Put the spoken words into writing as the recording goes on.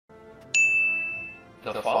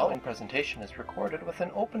The following presentation is recorded with an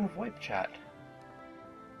open VoIP chat.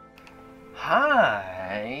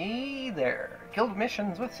 Hi there! Guild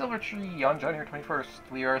Missions with Silvertree on January 21st.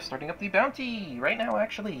 We are starting up the bounty right now,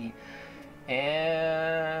 actually.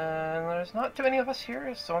 And there's not too many of us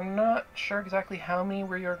here, so I'm not sure exactly how many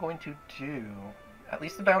we are going to do. At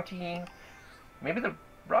least the bounty, maybe the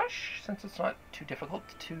rush, since it's not too difficult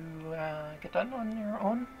to get done on your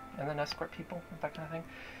own, and then escort people, that kind of thing.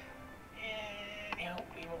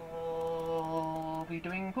 We will be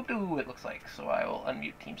doing poop-doo, it looks like, so I will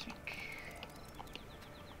unmute TeamSpeak.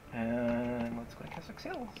 And let's go to Keswick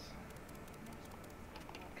Hills.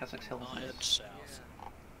 Keswick Hills I'll head south.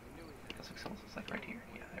 Keswick Hills is like right here.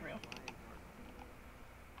 Yeah, there we go.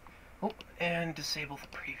 Oh, and disable the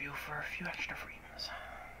preview for a few extra frames.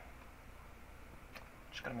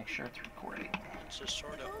 Just gotta make sure it's recording. Let's just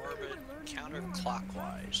sort of orbit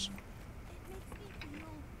counterclockwise.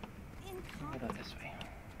 We'll go this way.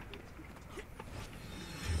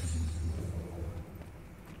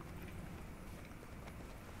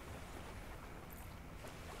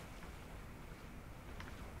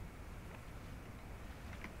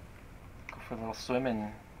 Go for a little swim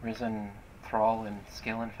in risen, thrall, and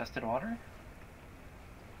scale-infested water.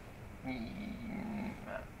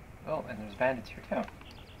 Oh, and there's bandits here too.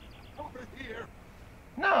 Over here.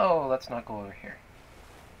 No, let's not go over here.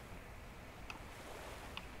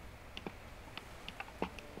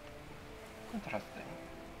 Interesting.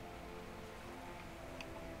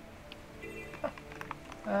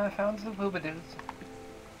 Huh. Found the boobadoos.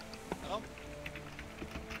 Oh.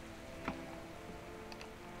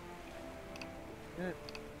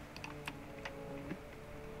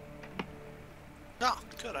 Ah,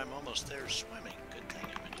 good, I'm almost there swimming. Good thing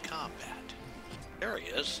I'm in combat. There he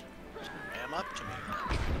is. Ram up to me.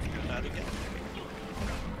 Figured out how to get there.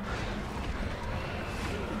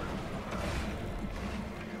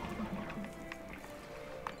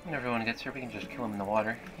 When everyone gets here, we can just kill him in the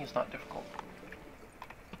water. He's not difficult.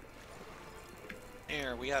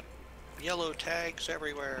 Here, we got yellow tags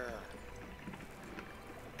everywhere.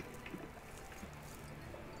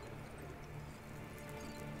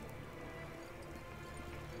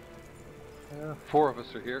 Four of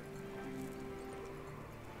us are here.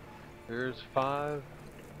 There's 5.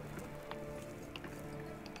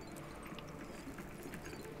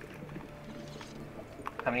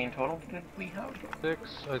 How many in total did we have? 6.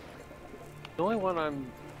 The only one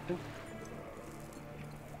the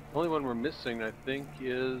only one we're missing, I think,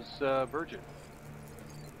 is Virgin.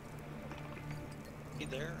 He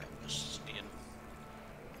there? I was seeing.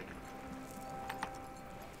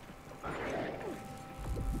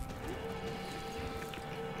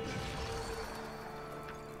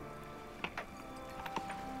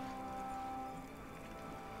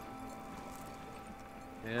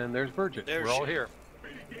 And there's Virgin. There We're all here.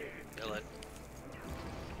 Kill it.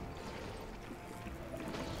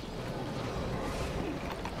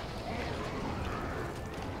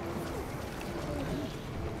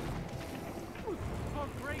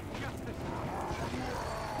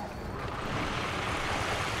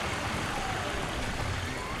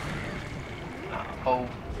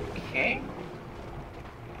 Okay.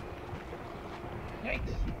 Yikes.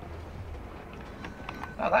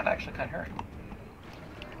 Oh, that actually kind of hurt.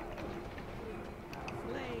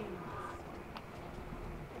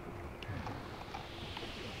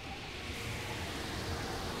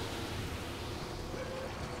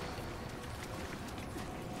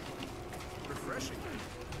 Refreshing.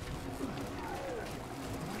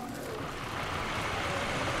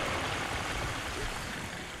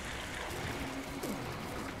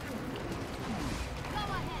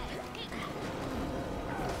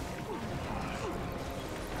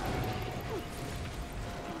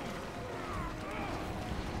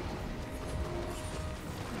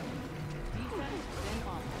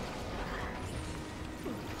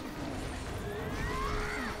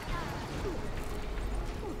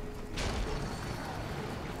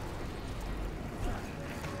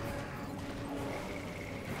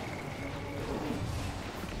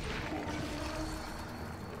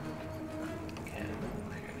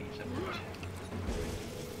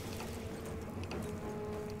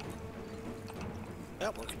 Yeah,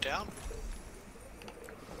 work it down.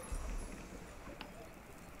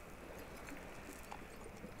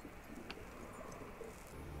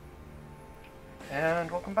 And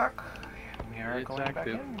welcome back. We are It's going back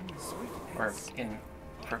active. in. Or in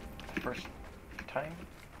for the first time.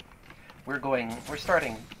 We're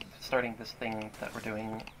starting this thing that we're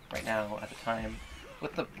doing right now at a time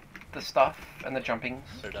with the stuff and the jumpings.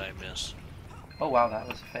 What did I miss? Oh wow, that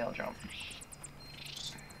was a fail jump.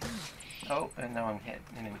 Oh, and now I'm hit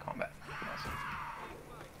and in combat. Awesome.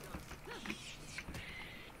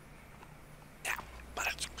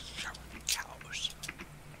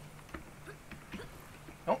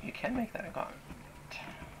 can make that in combat.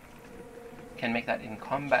 Can make that in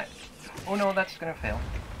combat. Oh no, that's gonna fail.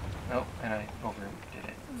 Nope, and I overdid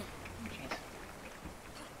it. Jeez.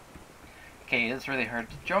 Okay, it's really hard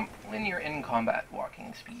to jump when you're in combat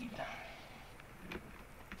walking speed.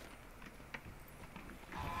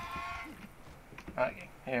 Okay,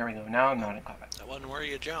 here we go. Now I'm not in combat. That wasn't where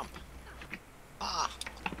you jump. Ah!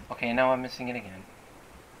 Okay, now I'm missing it again.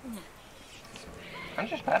 I'm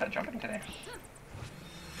just bad at jumping today.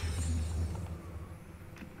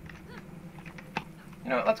 You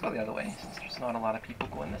know what, let's go the other way, since there's not a lot of people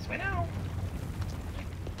going this way now.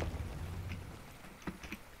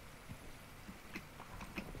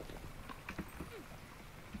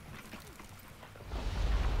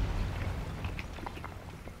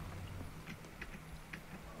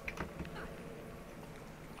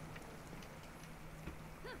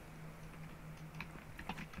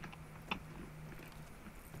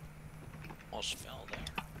 Almost fell there.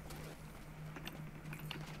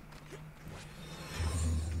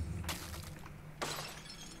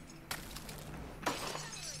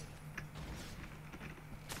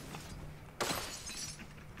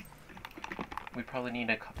 We probably need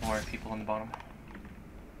a couple more people on the bottom.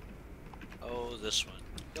 Oh, this one.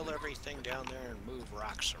 Kill everything down there and move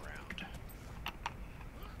rocks around.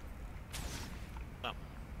 Oh.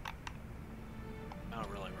 I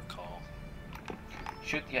don't really recall.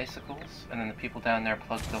 Shoot the icicles, and then the people down there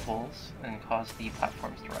plug the holes and cause the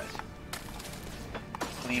platforms to rise.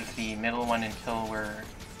 Leave the middle one until we're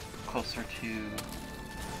closer to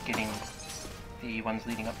getting the ones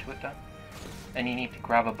leading up to it done. And you need to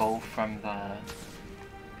grab a bow from the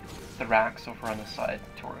racks over on the side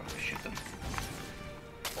to shoot them.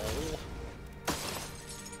 Oh.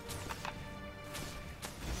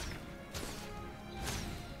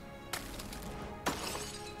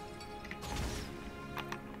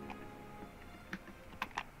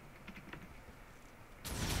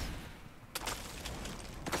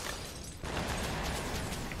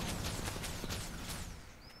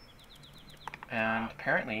 And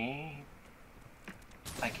apparently,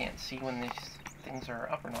 I can't see when these things are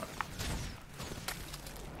up or not.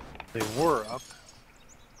 They were up.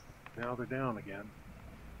 Now they're down again.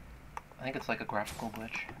 I think it's like a graphical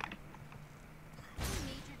glitch.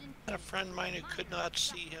 A friend of mine who could not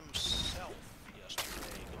see himself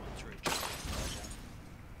yesterday going through a giant puzzle.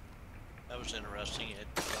 That was interesting. He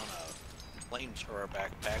had put on a flamethrower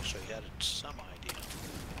backpack, so he had some idea.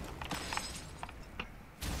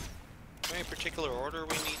 Any particular order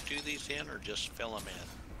we need to do these in, or just fill them in?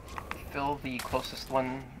 Fill the closest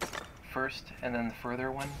one first, and then the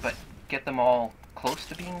further one, but get them all close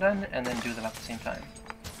to being done, and then do them at the same time.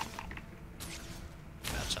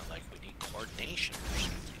 That sounds like we need coordination or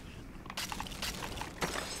something.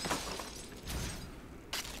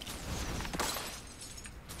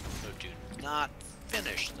 So do not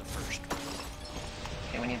finish the first one.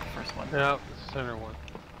 Okay, we need the first one. Yeah, the center one.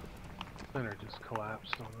 Center just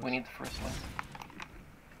collapsed on us. We need the first one.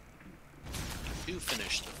 Do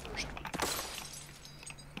finish the first one.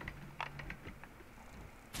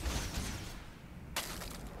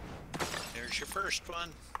 There's your first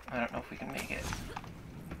one. I don't know if we can make it.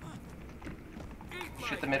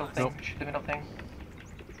 Shoot the middle thing. Nope. Shoot the middle thing.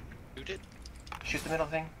 Shoot it. Shoot the middle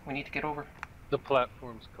thing. We need to get over. The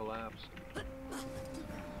platforms collapsed.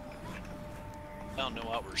 I don't know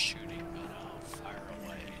what we're shooting, but I'll fire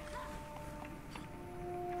away.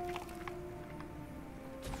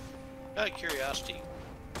 Out of curiosity,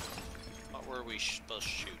 what were we supposed to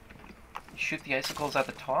shoot? Shoot the icicles at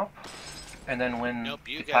the top, and then when Nope,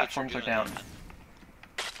 you the guys platforms are doing down. that.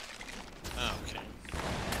 Oh, okay.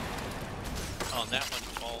 Oh, and that one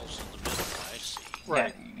falls in the middle, I see.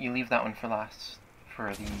 Right. Yeah, you leave that one for last,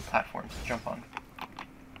 for the platforms to jump on.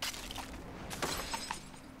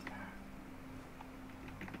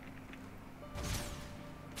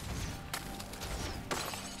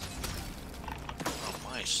 On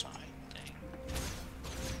my side, dang.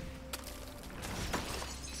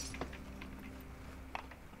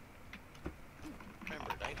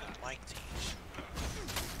 Remembered, I didn't like these.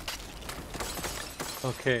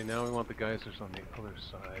 Okay, now we want the geysers on the other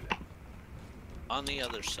side. On the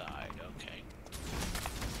other side, okay.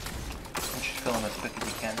 And just fill them as quick as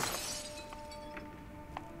you can.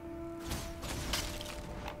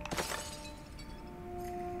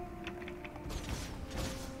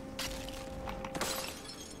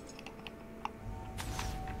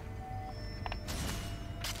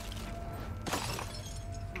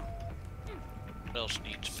 What else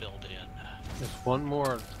needs filled in? There's one more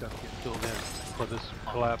that's got to get filled in before this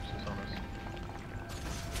collapses on us.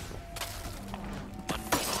 One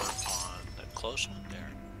more on the close one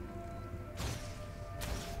there.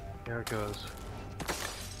 There it goes.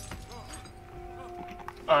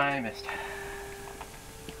 I missed.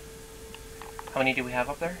 How many do we have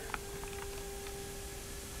up there?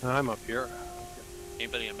 I'm up here.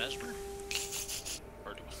 Anybody a mesmer?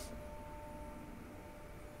 Or do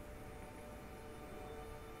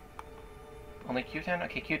Only Q10?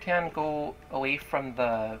 Okay, Q10, go away from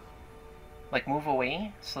the... Like, move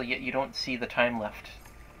away so you don't see the time left.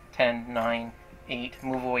 10, 9, 8.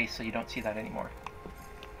 Move away so you don't see that anymore.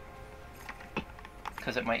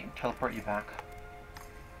 Because it might teleport you back.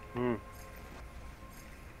 Hmm.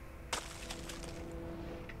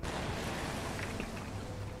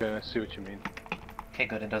 Okay, I see what you mean. Okay,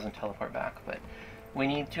 good, it doesn't teleport back, but we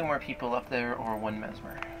need 2 more people up there or 1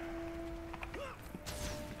 mesmer.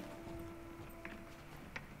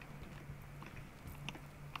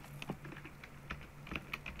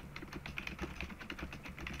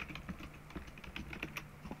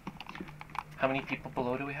 How many people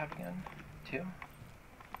below do we have again? 2?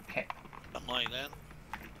 Okay. something like that?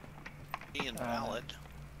 Me and Valid.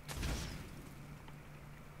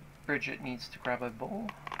 Bridget needs to grab a bowl.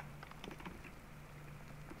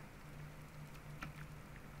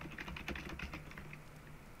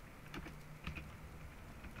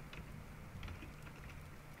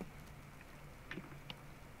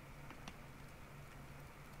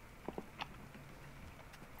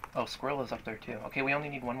 Oh, Squirrel is up there too. Okay, we only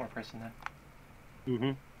need 1 more person then.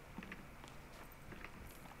 Mm-hmm.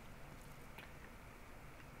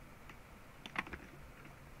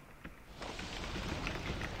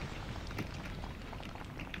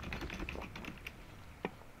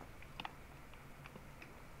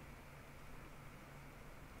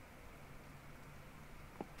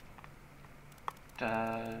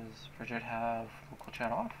 Does Bridget have local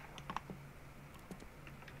chat off?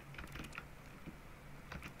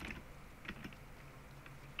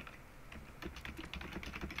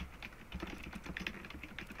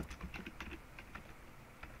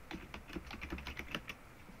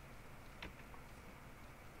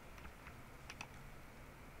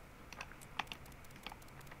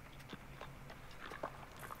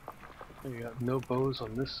 You got no bows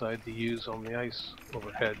on this side to use on the ice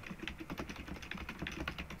overhead.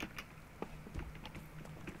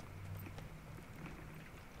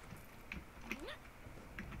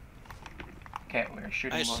 Okay, we're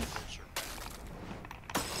shooting Nice. one.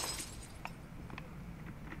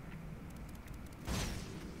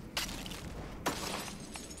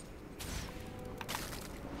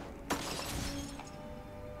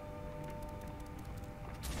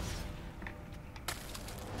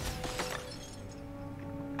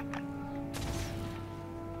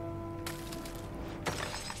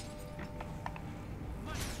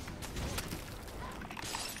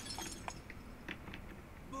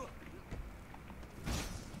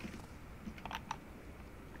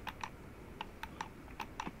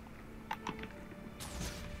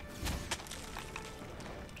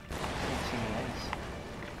 Don't see any ice.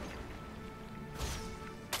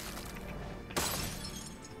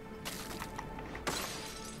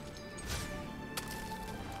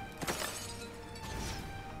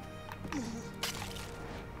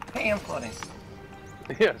 Hey, I'm floating.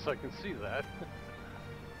 Yes, I can see that.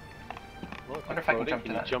 Well, if Wonder you're if I can floating, jump to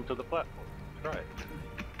you that. jump to the platform? Try it.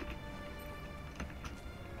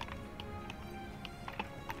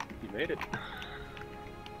 You made it.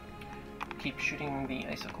 Keep shooting the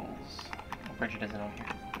icicles. Oh, Bridget isn't on here.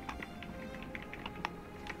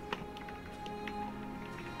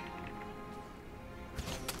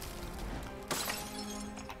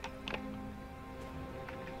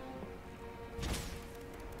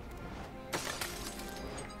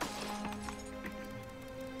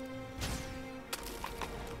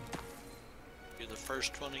 You're the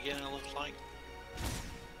first one again, it looks like.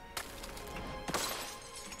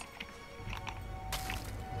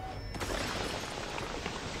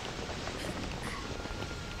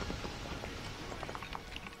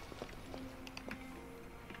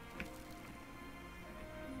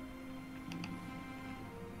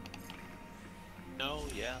 No,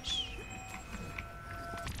 yes.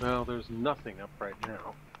 Well, there's nothing up right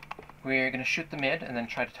now. We're gonna shoot the mid and then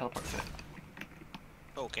try to teleport to it.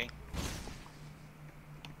 Okay.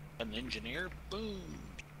 An engineer? Boom!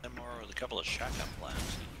 MR with a couple of shotgun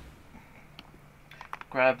blasts.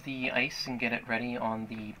 Grab the ice and get it ready on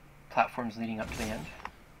the platforms leading up to the end.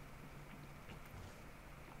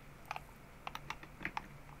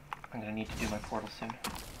 I'm gonna need to do my portal soon.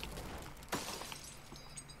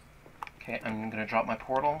 Okay, I'm gonna drop my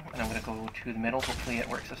portal and I'm gonna go to the middle. Hopefully it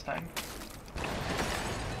works this time.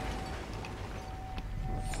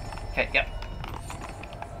 Okay, yep.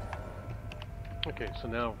 Okay, so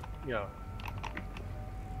now, yeah.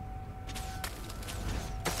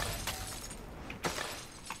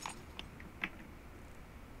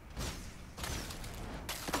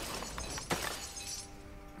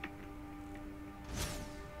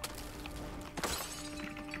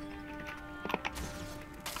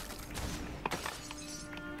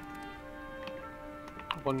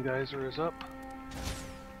 One geyser is up.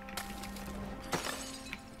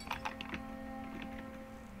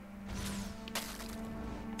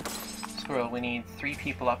 Squirrel, we need 3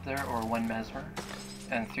 people up there or 1 mesmer,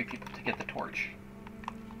 and 3 people to get the torch.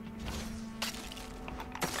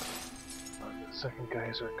 Second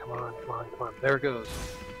geyser, come on, come on, come on. There it goes.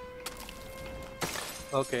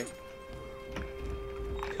 Okay.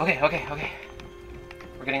 Okay.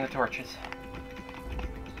 We're getting the torches.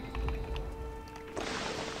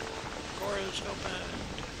 Door is open.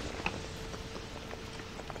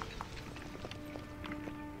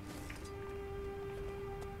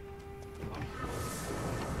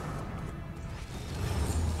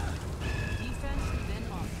 Defense, then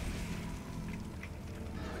offense.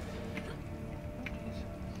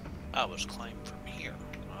 I was climbing from here.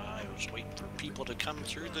 I was waiting for people to come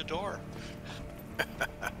through the door.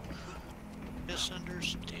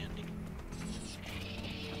 Misunderstanding.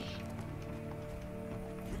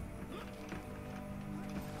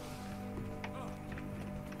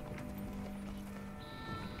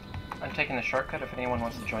 I'm taking the shortcut. If anyone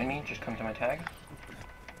wants to join me, just come to my tag.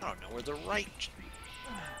 I don't know where the right.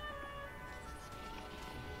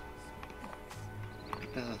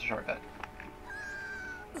 This is the shortcut.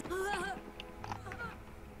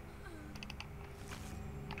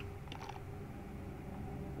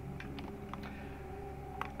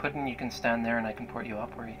 Puddin', you can stand there and I can port you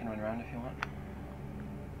up, or you can run around if you want.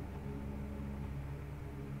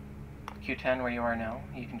 Q10, where you are now,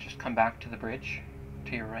 you can just come back to the bridge,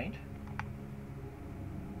 to your right,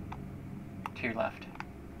 to your left.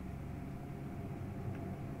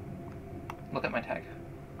 Look at my tag.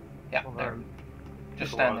 Yeah, Hold there. on. Just There's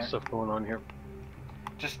a stand lot there. of stuff going on here.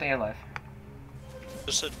 Just stay alive.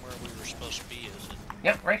 This isn't where we were supposed to be, is it?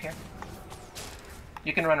 Yep, right here.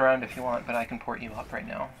 You can run around if you want, but I can port you up right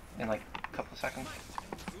now in like a couple of seconds.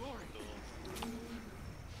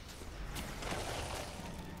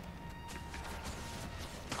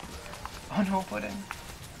 Oh no, Puddin'.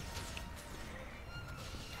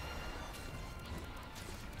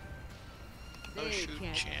 Oh, They shoot,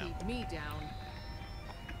 can't champ. keep me down.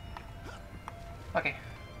 Okay.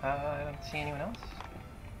 I don't see anyone else.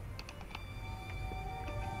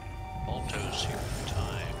 Alto's here in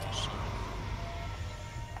time. So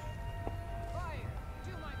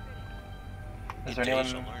Is there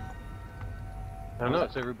days anyone? I'll learn. I don't know,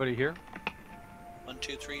 is everybody here? 1,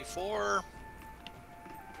 2, 3, 4,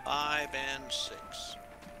 5, and 6.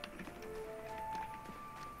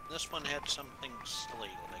 This one had something silly,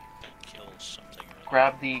 like that kills something. Or other.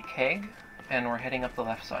 Grab the keg, and we're heading up the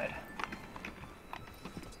left side.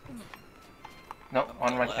 No, Up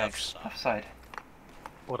on the right left keg. side. Left side.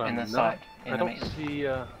 What, In I'm the not- side. In I the don't maze. see,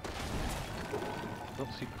 don't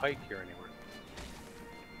see Pike here anywhere.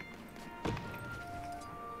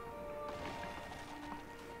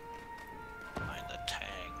 Find the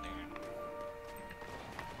tag there.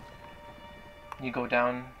 You go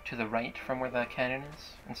down to the right from where the cannon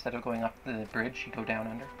is. Instead of going up the bridge, you go down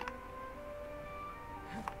under.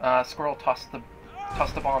 Squirrel, toss the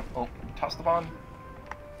bomb. Oh, toss the bomb.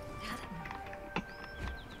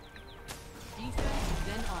 Defense,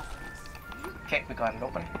 then offense. Okay, we got it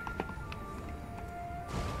open.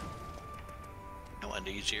 That went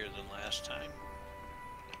easier than last time.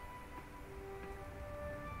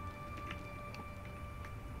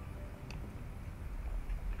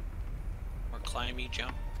 More climby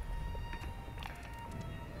jump.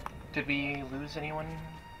 Did we lose anyone?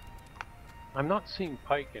 I'm not seeing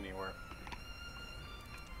Pike anywhere.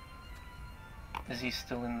 Is he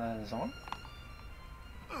still in the zone?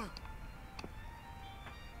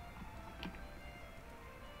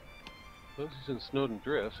 Suppose he's in Snowden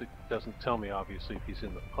Drifts. It doesn't tell me, obviously, if he's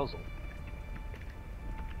in the puzzle.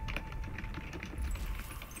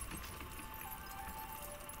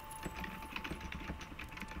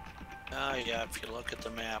 Oh yeah, if you look at the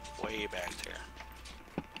map way back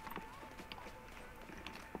there.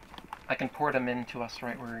 I can port him into us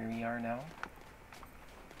right where we are now.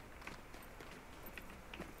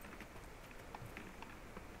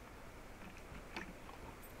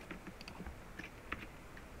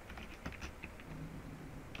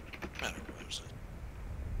 I don't know, what was it?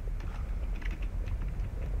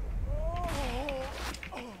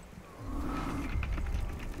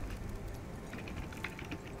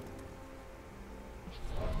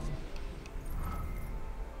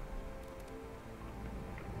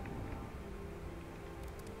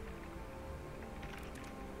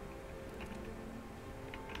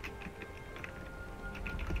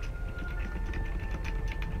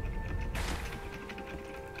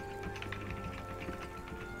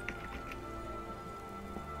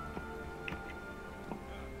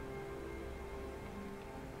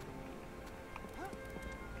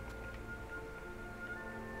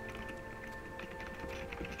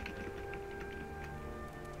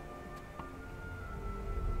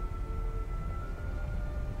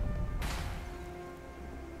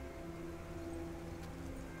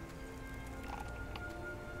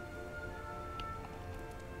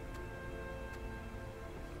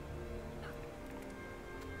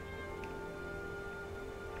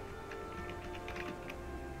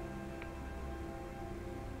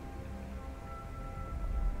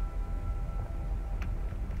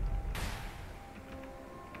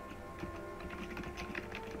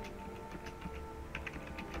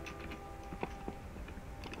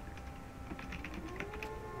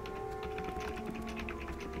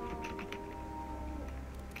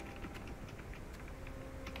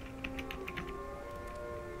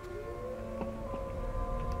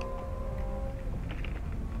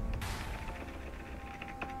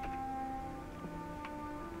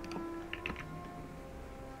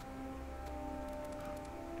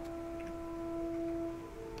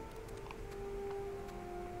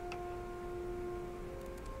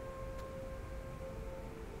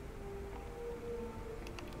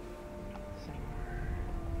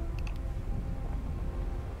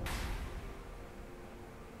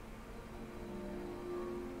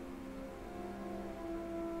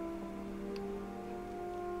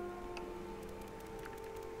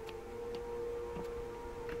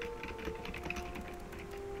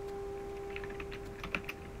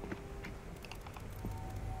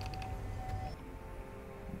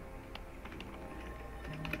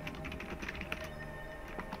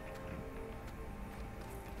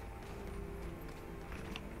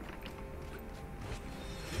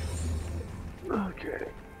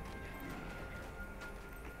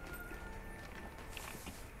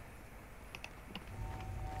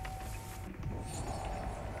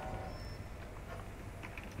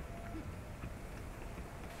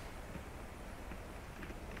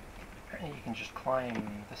 can just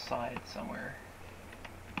climb the side somewhere.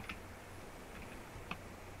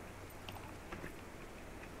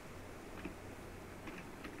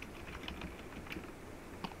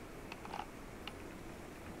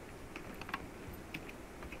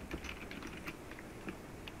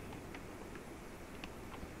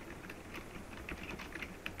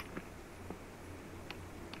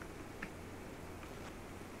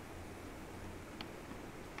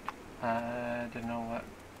 I didn't know what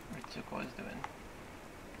Ritsuko was doing.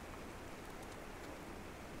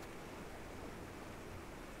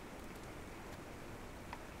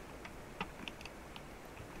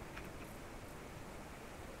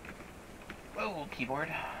 Whoa, keyboard.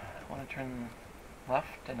 I want to turn left,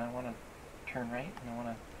 and I want to turn right, and I want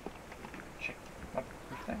to check my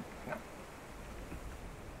roof thing. No.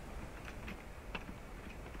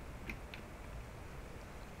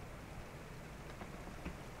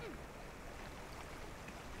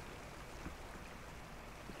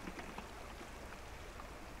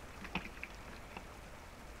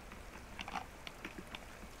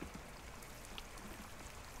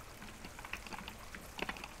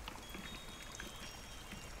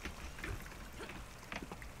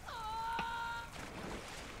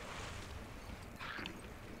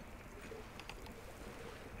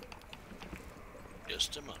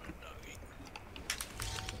 Just a minute, doggy.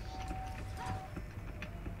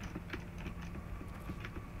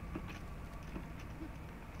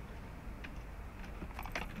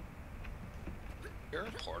 You're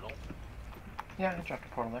a portal. Yeah, I dropped a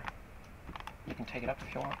portal there. You can take it up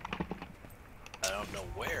if you want. I don't know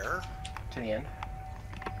where. To the end.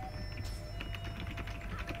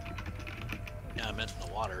 Yeah, I meant in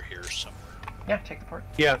the water here somewhere. Yeah, take the port.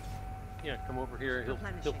 Yeah. Yeah, come over here.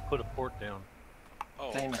 He'll put a port down.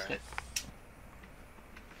 Oh, They missed okay. it.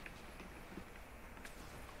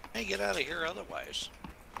 Hey, get out of here otherwise.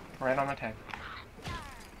 Right on the tag.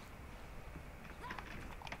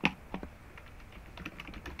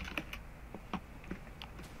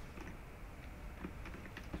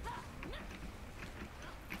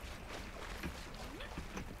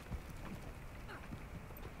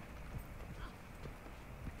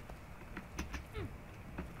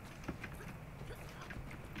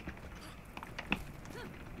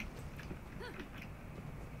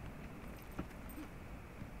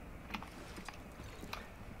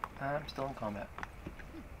 I'm still in combat.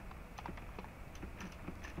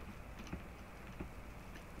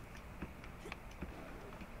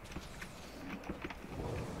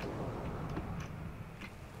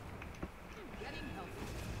 Getting healthy.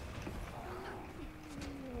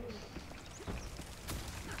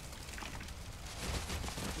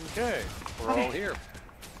 Okay, we're all here.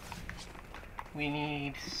 We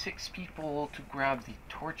need 6 people to grab the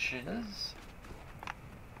torches.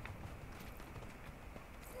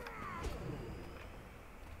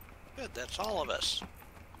 Good, that's all of us.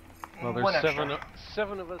 Well, One there's extra.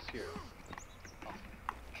 seven of us here.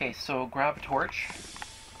 Okay, so grab a torch.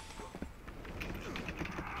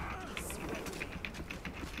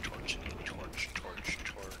 Torch, torch, torch,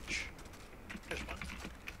 torch. There's one.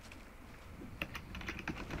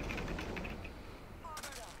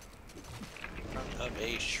 Front of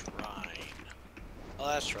a shrine. Well,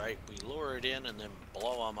 that's right. We lure it in and then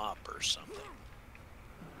blow them up or something.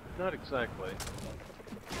 Not exactly.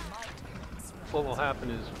 What will happen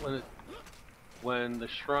is when the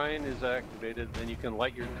shrine is activated, then you can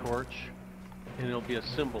light your torch, and it'll be a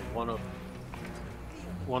symbol, one of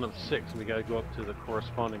 6. And we got to go up to the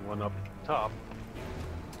corresponding one up top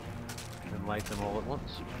and light them all at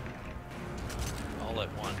once. All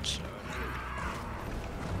at once. Okay.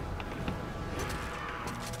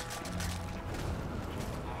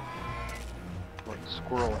 Like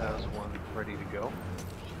Squirrel has one ready to go.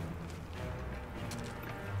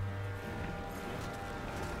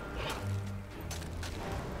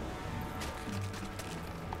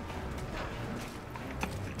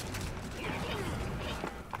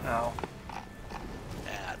 Ow.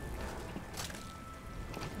 Bad.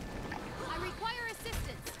 I require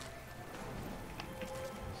assistance.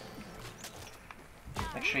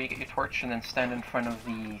 Make sure you get your torch and then stand in front of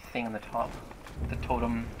the thing on the top. The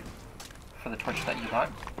totem for the torch that you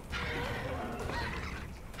got.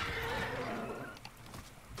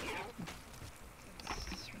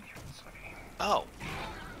 Oh.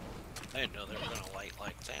 I didn't know they were going to light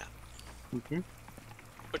like that. Mm-hmm.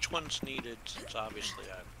 Which one's needed, since obviously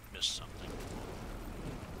I missed something.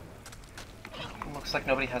 Looks like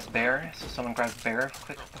nobody has bear, so someone grabs bear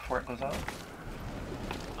quick before it goes out.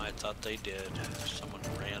 I thought they did. Someone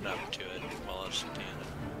ran up to it while I was standing.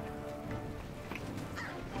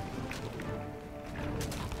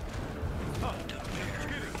 Oh, bear.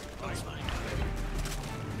 I'll find it.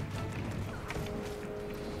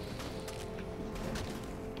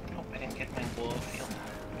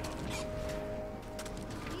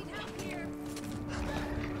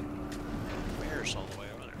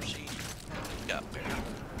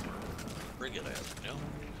 target, no.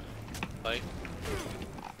 Fight.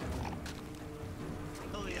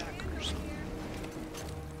 Oh, yackers.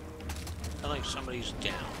 I like somebody's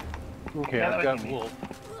down. Okay, Yeah, I've that would got be me. wolf.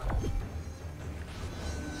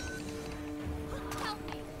 Help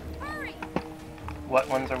me! Hurry! What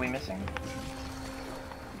ones are we missing?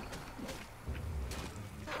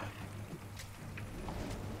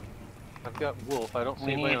 I've got wolf. I don't see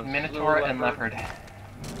We anybody need on Minotaur snow and Leopard.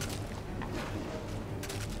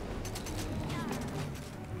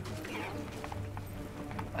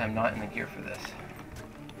 I'm not in the gear for this.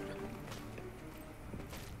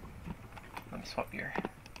 Let me swap gear.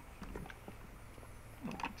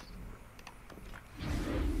 Oops.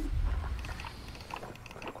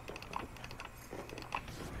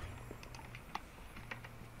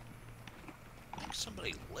 I think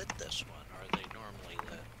somebody lit this one, or are they normally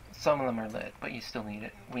lit? Some of them are lit, but you still need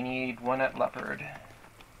it. We need one at Leopard.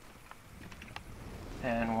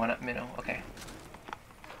 And one at Minnow. Okay.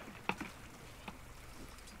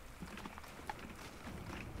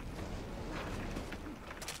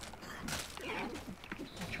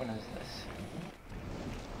 Which one is this?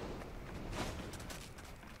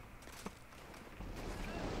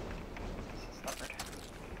 This is Leopard.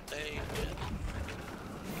 They did.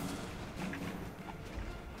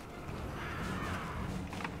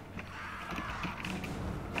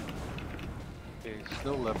 Okay,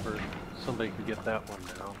 snow leopard. Somebody could get that one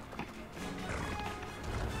now.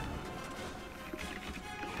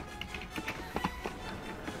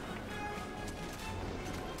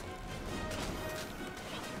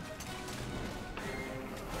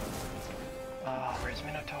 Oh, where's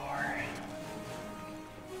Minotaur?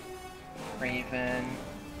 Raven.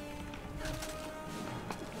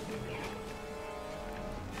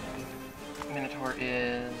 Minotaur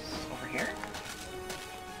is over here.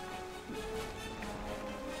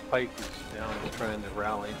 Pike is down and trying to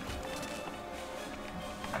rally.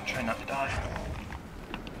 I'm trying not to die.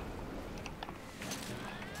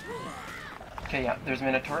 Okay, yeah, there's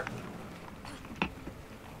Minotaur.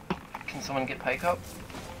 Can someone get Pike up?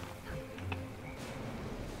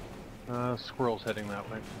 Squirrel's heading that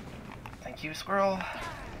way. Thank you, Squirrel.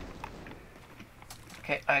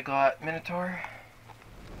 Okay, I got Minotaur.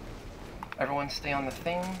 Everyone stay on the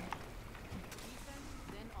thing.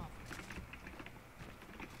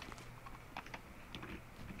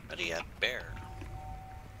 Ready at bear.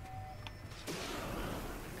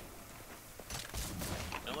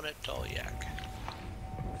 No one at Dolyak.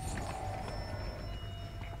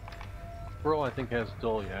 Squirrel, I think, has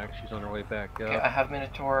Dolyak. She's on her way back up. Okay, I have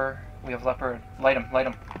Minotaur. We have Leopard. Light him, light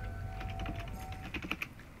him.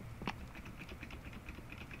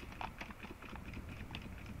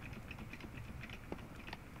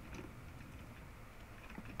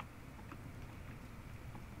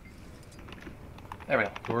 There we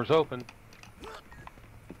go. Door's open.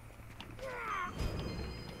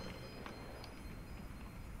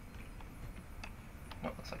 No,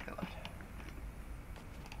 looks like they left.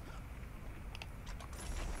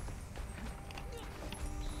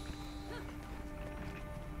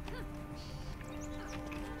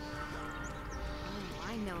 Oh,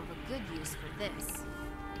 I know of a good use for this.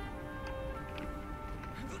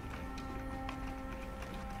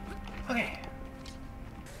 Okay.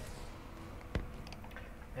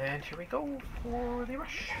 And here we go for the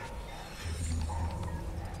rush.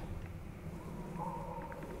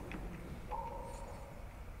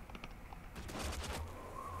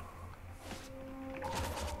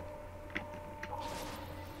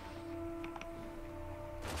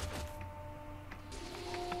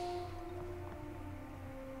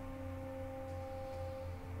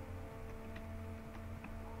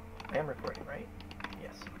 I am recording, right?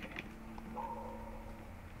 Yes, okay.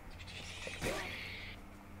 Take a bit.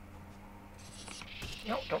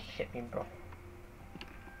 No, don't hit me, bro.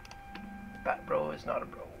 Bat bro is not a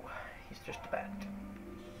bro. He's just a bat.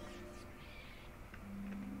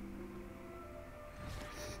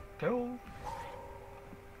 Still.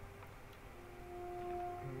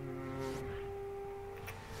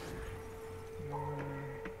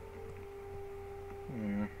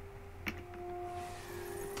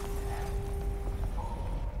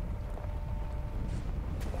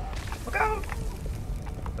 Look out!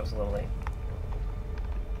 That was a little late.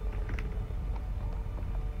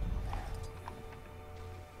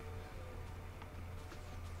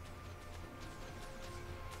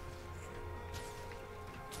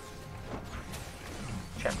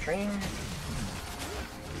 Champ-train.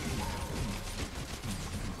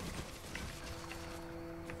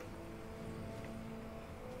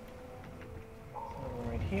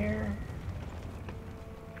 Right here.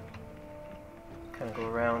 Kind of go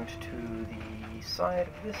around to the the side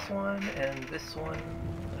of this one, and this one,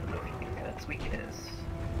 I don't know if you can get its weakness.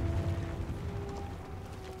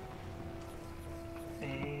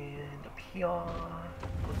 And up here,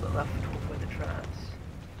 go to the left to avoid the traps.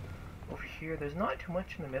 Over here, there's not too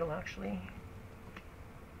much in the middle actually.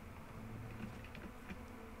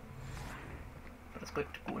 But it's good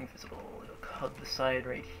to go invisible. It'll hug the side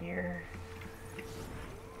right here.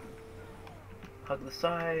 Hug the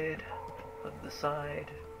side, hug the side.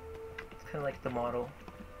 It's kind of like the model,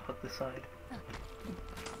 hug the side.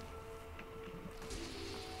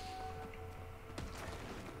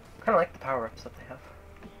 Kind of like the power-ups that they have.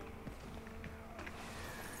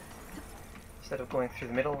 Instead of going through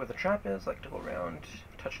the middle where the trap is, I like to go around,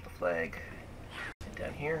 touch the flag, and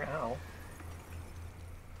down here, ow.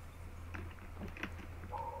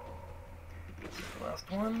 This is the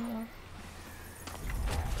last one.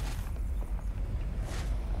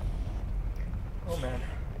 Oh man.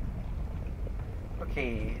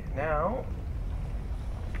 Okay, now...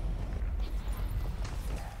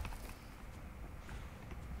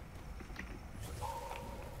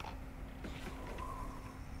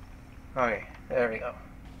 Okay, there we go.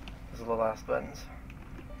 Those are the last buttons.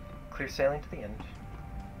 Clear sailing to the end.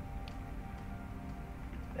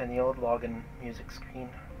 And the old login music screen.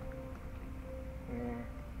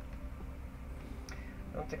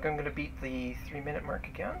 I don't think I'm going to beat the 3-minute mark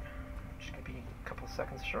again. Just going to be a couple of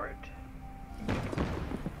seconds short.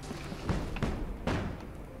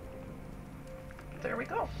 There we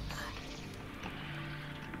go.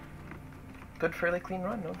 Good, fairly clean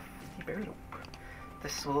run of the berry rope.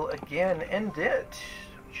 This will again end it.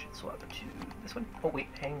 We should swap it to this one. Oh wait,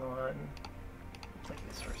 hang on. Let's like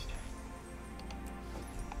this first.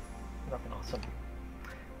 Nothing awesome.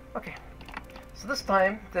 Okay. So this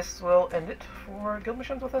time, this will end it for guild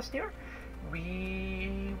missions with SDR.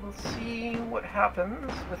 We will see what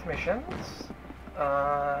happens with missions.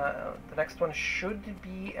 The next one should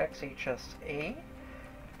be XHSA.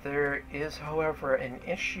 There is, however, an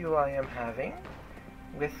issue I am having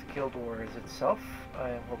with Guild Wars itself. I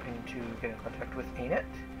am hoping to get in contact with ANET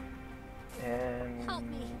and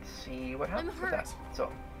see what happens with that.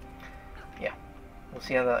 So, yeah, we'll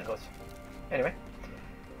see how that goes. Anyway,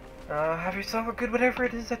 have yourself a good whatever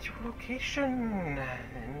it is at your location,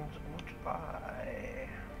 and goodbye.